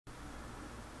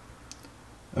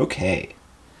Okay,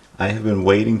 I have been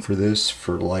waiting for this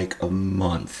for like a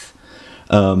month.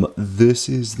 This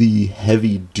is the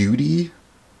heavy duty,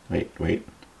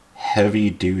 heavy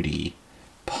duty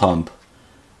pump,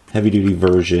 heavy duty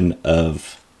version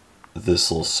of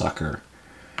this little sucker.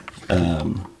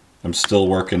 I'm still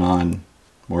working on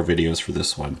more videos for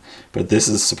this one, but this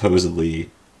is supposedly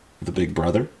the big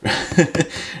brother.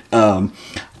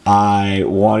 I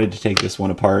wanted to take this one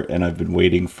apart, and I've been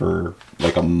waiting for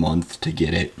like a month to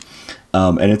get it.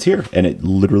 And it's here, and it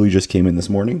literally just came in this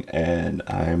morning, and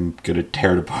I'm gonna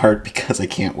tear it apart because I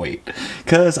can't wait,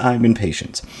 because I'm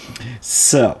impatient.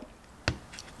 So,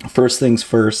 first things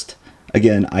first,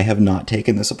 again, I have not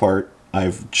taken this apart.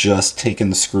 I've just taken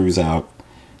the screws out.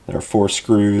 There are 4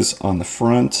 screws on the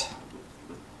front,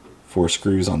 4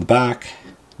 screws on the back.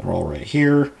 They're all right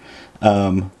here.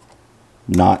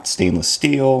 Not stainless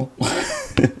steel,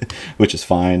 which is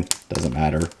fine, doesn't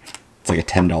matter. It's like a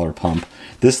 $10 pump.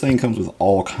 This thing comes with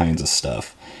all kinds of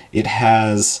stuff. It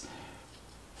has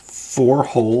 4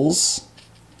 holes,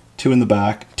 2 in the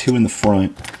back, 2 in the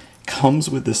front. Comes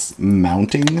with this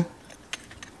mounting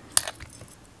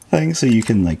thing, so you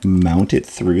can like mount it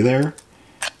through there,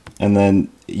 and then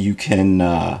you can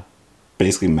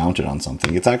basically mount it on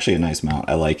something. It's actually a nice mount.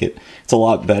 I like it. It's a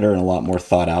lot better and a lot more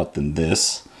thought out than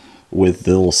this, with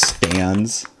the little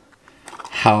stands.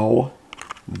 How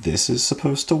this is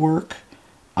supposed to work,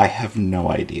 I have no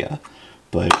idea,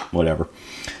 but whatever.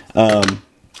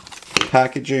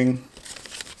 Packaging.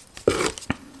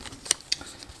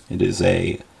 It is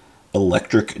a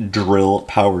electric drill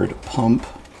powered pump.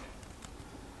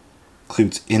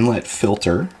 Includes inlet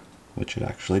filter, which it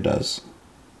actually does,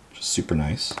 which is super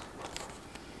nice.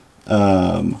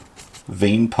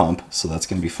 Vane pump, so that's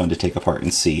going to be fun to take apart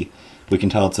and see. We can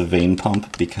tell it's a vane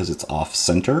pump because it's off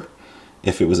center.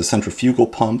 If it was a centrifugal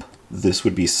pump, this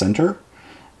would be center.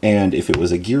 And if it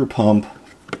was a gear pump,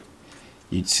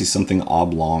 you'd see something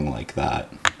oblong like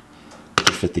that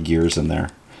to fit the gears in there.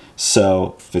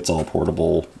 So fits all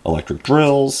portable electric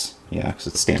drills, yeah, because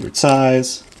it's standard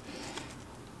size.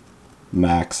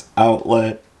 Max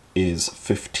outlet is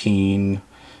 15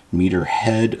 meter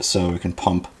head, so it can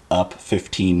pump up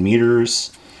 15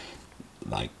 meters.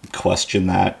 I question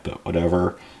that, but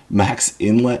whatever. Max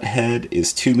inlet head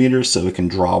is 2 meters, so it can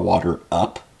draw water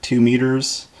up 2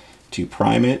 meters to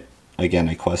prime it. Again,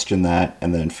 I question that,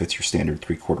 and then fits your standard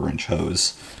 3/4 inch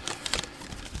hose.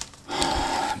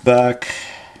 Back,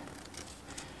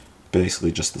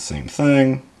 basically just the same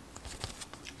thing.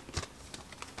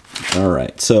 All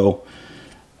right, so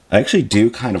I actually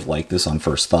do kind of like this on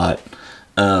first thought.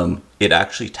 It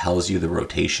actually tells you the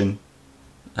rotation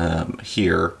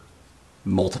here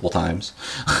multiple times,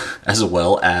 as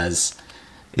well as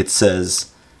it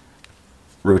says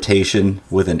rotation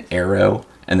with an arrow,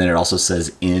 and then it also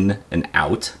says in and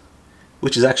out,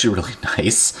 which is actually really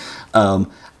nice.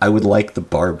 I would like the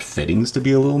barbed fittings to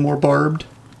be a little more barbed.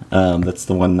 That's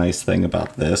the one nice thing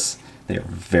about this. They are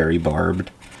very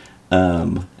barbed.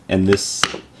 And this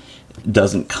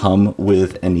doesn't come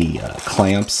with any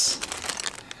clamps.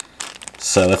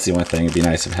 So that's the only thing. It'd be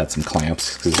nice if it had some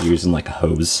clamps, because you're using like a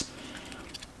hose.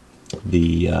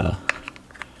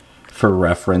 For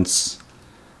reference,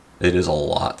 it is a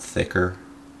lot thicker,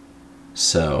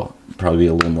 so probably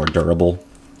a little more durable.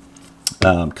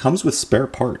 Comes with spare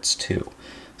parts too.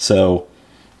 So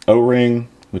O-ring,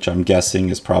 which I'm guessing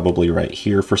is probably right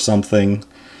here for something.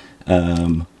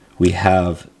 We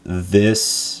have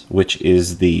this, which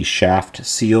is the shaft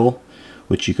seal,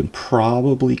 which you can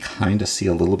probably kind of see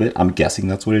a little bit. I'm guessing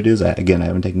that's what it is. Again, I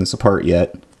haven't taken this apart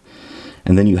yet.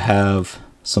 And then you have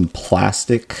some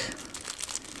plastic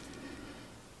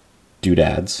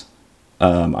doodads.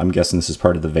 I'm guessing this is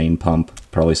part of the vane pump.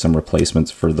 Probably some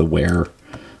replacements for the wear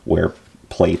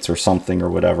plates or something or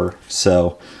whatever.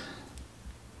 So,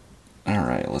 all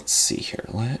right, let's see here.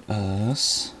 Let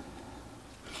us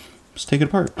just take it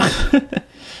apart.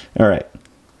 All right,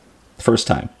 first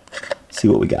time. See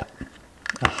what we got.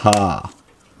 Aha.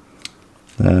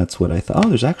 That's what I thought. Oh,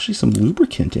 there's actually some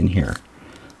lubricant in here.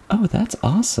 Oh, that's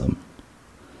awesome.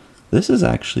 This is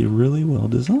actually really well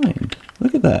designed.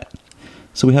 Look at that.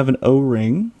 So we have an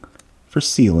O-ring for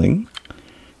sealing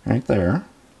right there.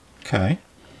 Okay.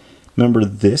 Remember,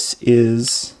 this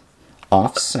is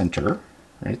off center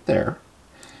right there.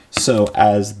 So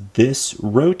as this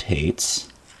rotates,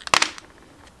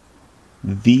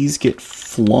 these get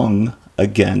flung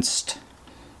against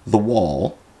the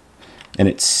wall, and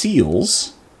it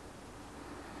seals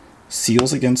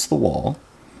against the wall.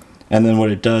 And then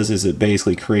what it does is it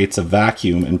basically creates a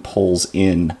vacuum and pulls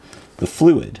in the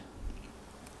fluid.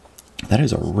 That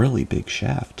is a really big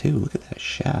shaft too. Look at that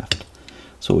shaft.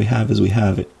 So what we have is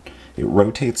it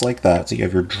rotates like that, so you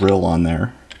have your drill on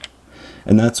there.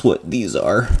 And that's what these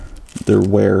are. They're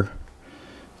wear,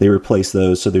 they replace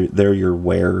those, so they're your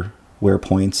wear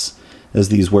points. As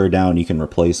these wear down, you can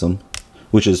replace them,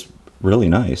 which is really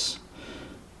nice.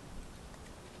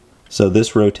 So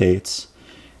this rotates.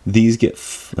 These get,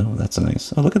 oh, that's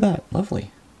nice. Oh, look at that.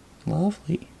 Lovely.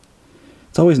 Lovely.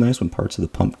 It's always nice when parts of the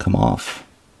pump come off.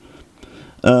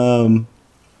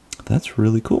 That's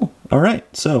really cool. All right,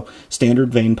 so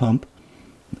standard vane pump.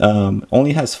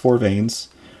 Only has 4 vanes.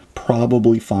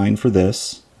 Probably fine for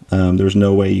this. There's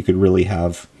no way you could really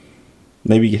have,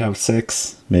 maybe you could have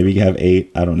 6, maybe you have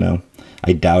 8, I don't know.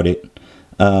 I doubt it.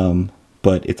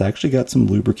 But it's actually got some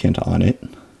lubricant on it.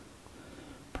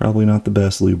 Probably not the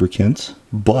best lubricant,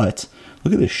 but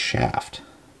look at this shaft.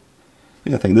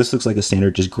 Look at that thing. This looks like a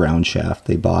standard just ground shaft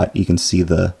they bought. You can see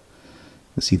the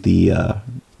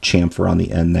chamfer on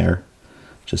the end there.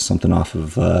 Just something off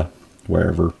of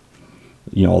wherever,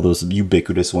 you know, all those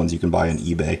ubiquitous ones you can buy on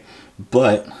eBay.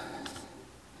 But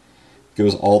it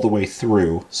goes all the way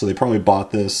through. So they probably bought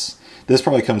this. This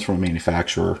probably comes from a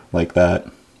manufacturer like that.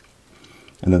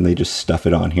 And then they just stuff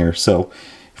it on here. So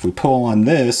if we pull on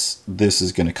this, this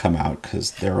is going to come out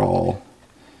because they're all,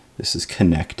 this is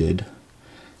connected.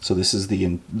 So this is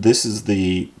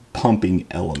the pumping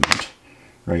element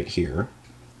right here.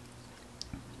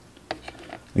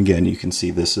 Again, you can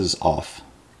see this is off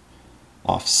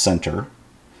center.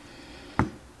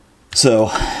 So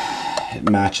it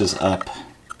matches up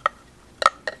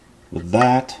with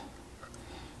that.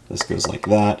 This goes like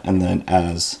that, and then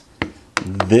as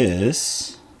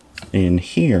this in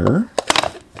here,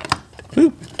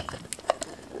 boop.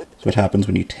 That's what happens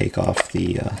when you take off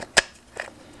the,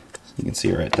 you can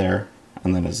see right there.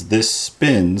 And then as this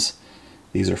spins,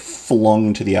 these are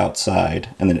flung to the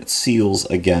outside, and then it seals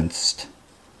against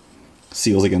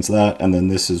that, and then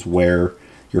this is where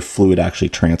your fluid actually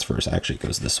transfers. Actually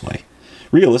goes this way.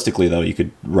 Realistically though, you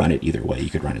could run it either way. You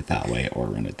could run it that way or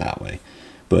run it that way.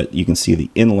 But you can see the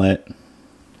inlet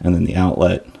and then the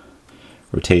outlet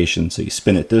rotation. So you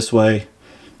spin it this way,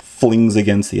 flings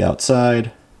against the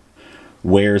outside,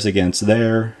 wears against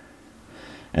there,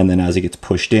 and then as it gets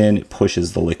pushed in, it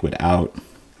pushes the liquid out.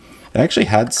 It actually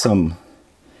had some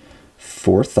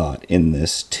forethought in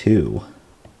this too.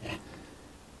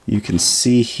 You can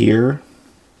see here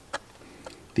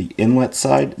the inlet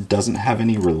side doesn't have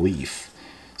any relief.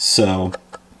 So,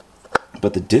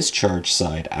 but the discharge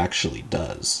side actually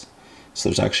does. So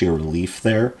there's actually a relief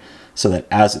there, so that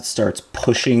as it starts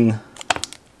pushing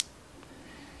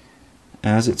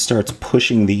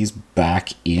these back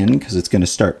in, because it's going to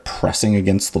start pressing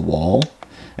against the wall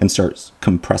and starts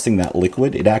compressing that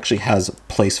liquid, it actually has a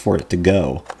place for it to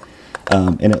go.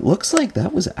 And it looks like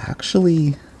that was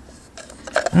actually,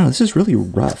 I don't know, this is really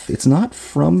rough. It's not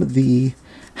from the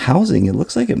housing. It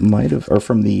looks like it might have, or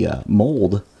from the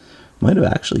mold, might have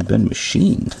actually been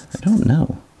machined. I don't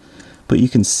know. But you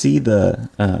can see the,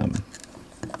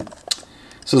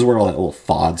 this is where all that little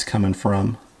FOD's coming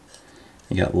from.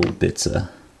 You got little bits of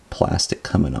plastic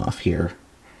coming off here.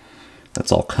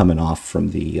 That's all coming off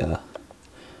from the,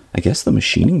 I guess the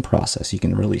machining process. You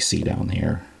can really see down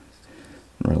here.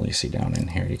 Really see down in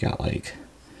here. You got like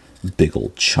big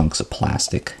old chunks of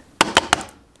plastic.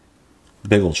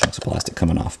 Big old chunks of plastic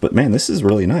coming off. But man, this is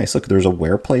really nice. Look, there's a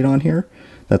wear plate on here.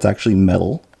 That's actually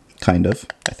metal, kind of,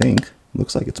 I think.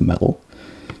 Looks like it's metal.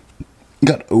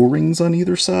 Got O-rings on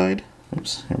either side.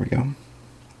 Oops, there we go.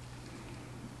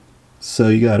 So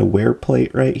you got a wear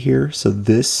plate right here. So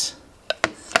this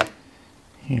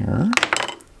here.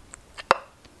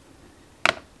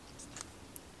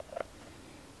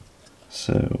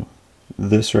 So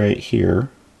this right here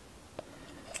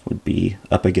would be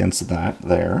up against that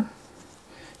there.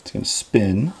 It's going to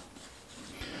spin.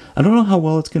 I don't know how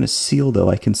well it's going to seal though.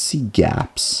 I can see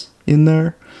gaps in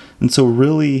there. And so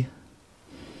really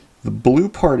the blue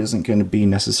part isn't going to be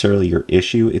necessarily your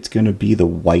issue. It's going to be the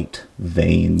white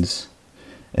veins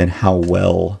and how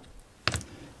well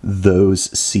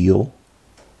those seal.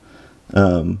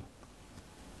 But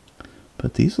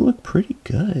these look pretty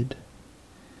good.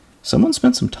 Someone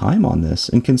spent some time on this,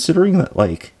 and considering that,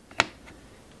 like,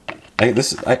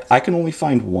 I can only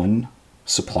find one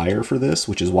supplier for this,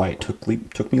 which is why it took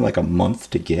me like a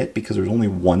month to get, because there's only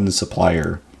one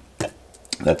supplier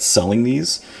that's selling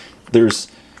these. There's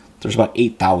about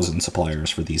 8,000 suppliers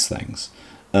for these things,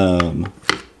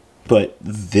 but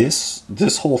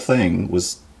this whole thing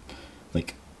was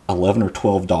like $11 or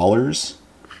 $12,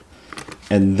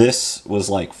 and this was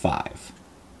like $5.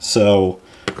 So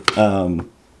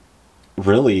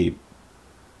really,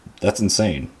 that's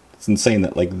insane. It's insane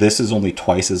that like this is only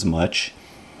twice as much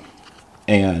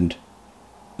And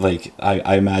like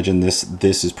I imagine this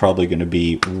is probably going to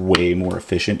be way more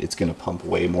efficient. It's going to pump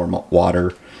way more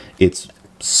water. It's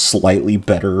slightly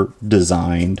better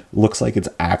designed. Looks like it's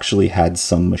actually had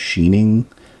some machining,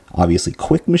 obviously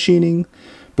quick machining,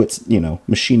 but you know,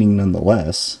 machining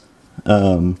nonetheless.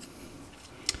 I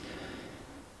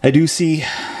do see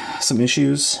some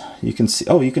issues. You can see,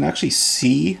 oh, you can actually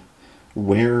see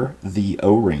where the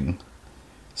O-ring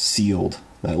sealed,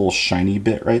 that little shiny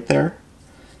bit right there.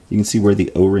 You can see where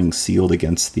the O-ring sealed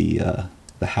against the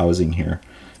housing here.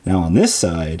 Now on this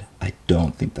side, I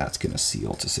don't think that's going to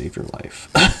seal to save your life.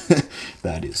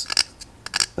 That is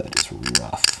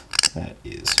rough. That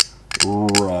is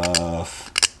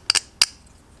rough.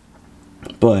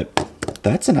 But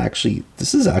this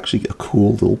is actually a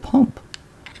cool little pump.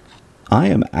 I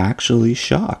am actually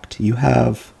shocked. You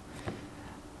have,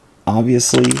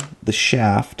 obviously, the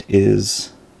shaft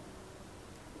is,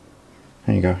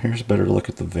 there you go, here's a better look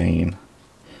at the vane.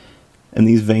 And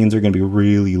these vanes are going to be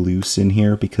really loose in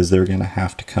here because they're going to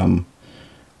have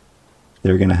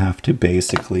to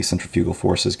basically, centrifugal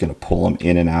force is going to pull them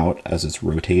in and out as it's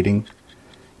rotating,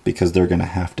 because they're going to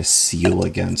have to seal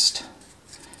against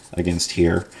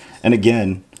here. And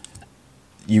again,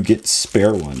 you get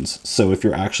spare ones. So if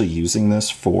you're actually using this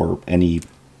for any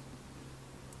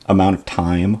amount of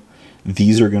time,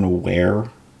 these are going to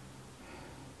wear.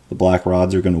 The black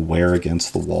rods are going to wear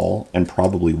against the wall and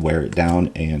probably wear it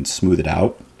down and smooth it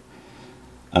out.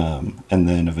 And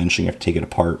then eventually you have to take it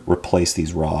apart, replace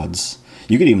these rods.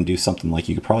 You could even do something like,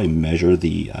 you could probably measure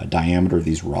the diameter of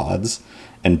these rods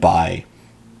and buy,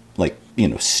 like, you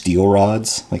know, steel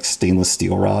rods, like stainless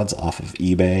steel rods off of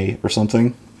eBay or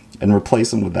something, and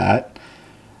replace them with that,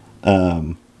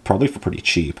 probably for pretty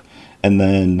cheap. And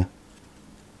then,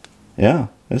 yeah,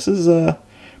 this is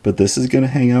but this is going to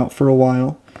hang out for a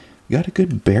while. We got a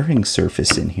good bearing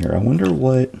surface in here. I wonder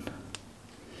what,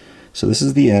 so this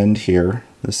is the end here.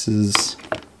 This is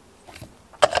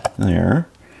there.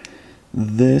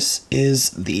 This is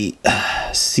the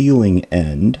sealing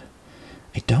end.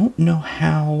 I don't know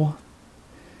how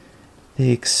they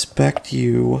expect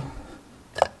you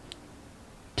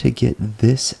to get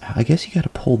this. I guess you got to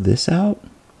pull this out.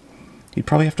 You'd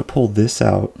probably have to pull this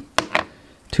out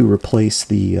to replace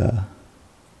the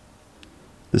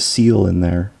seal in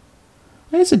there.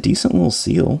 It's a decent little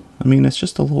seal. I mean, it's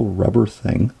just a little rubber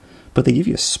thing, but they give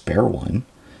you a spare one.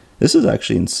 This is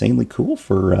actually insanely cool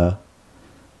for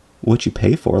what you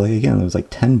pay for. Like, again, it was like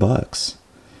 $10.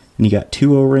 And you got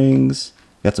 2 O-rings,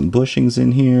 got some bushings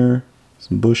in here,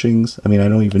 some bushings. I mean, I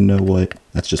don't even know what,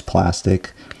 that's just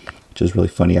plastic, which is really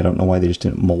funny. I don't know why they just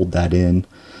didn't mold that in.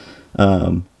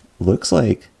 Looks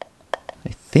like, I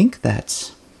think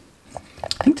this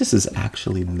is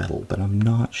actually metal, but I'm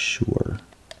not sure.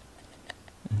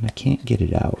 And I can't get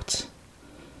it out.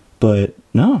 But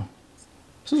no,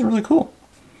 this is really cool.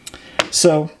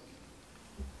 So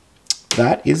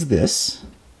that is this.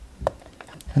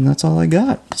 And that's all I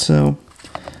got. So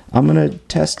I'm going to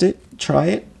test it, try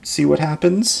it, see what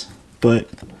happens. But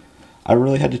I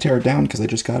really had to tear it down because I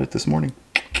just got it this morning.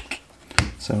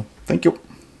 So thank you.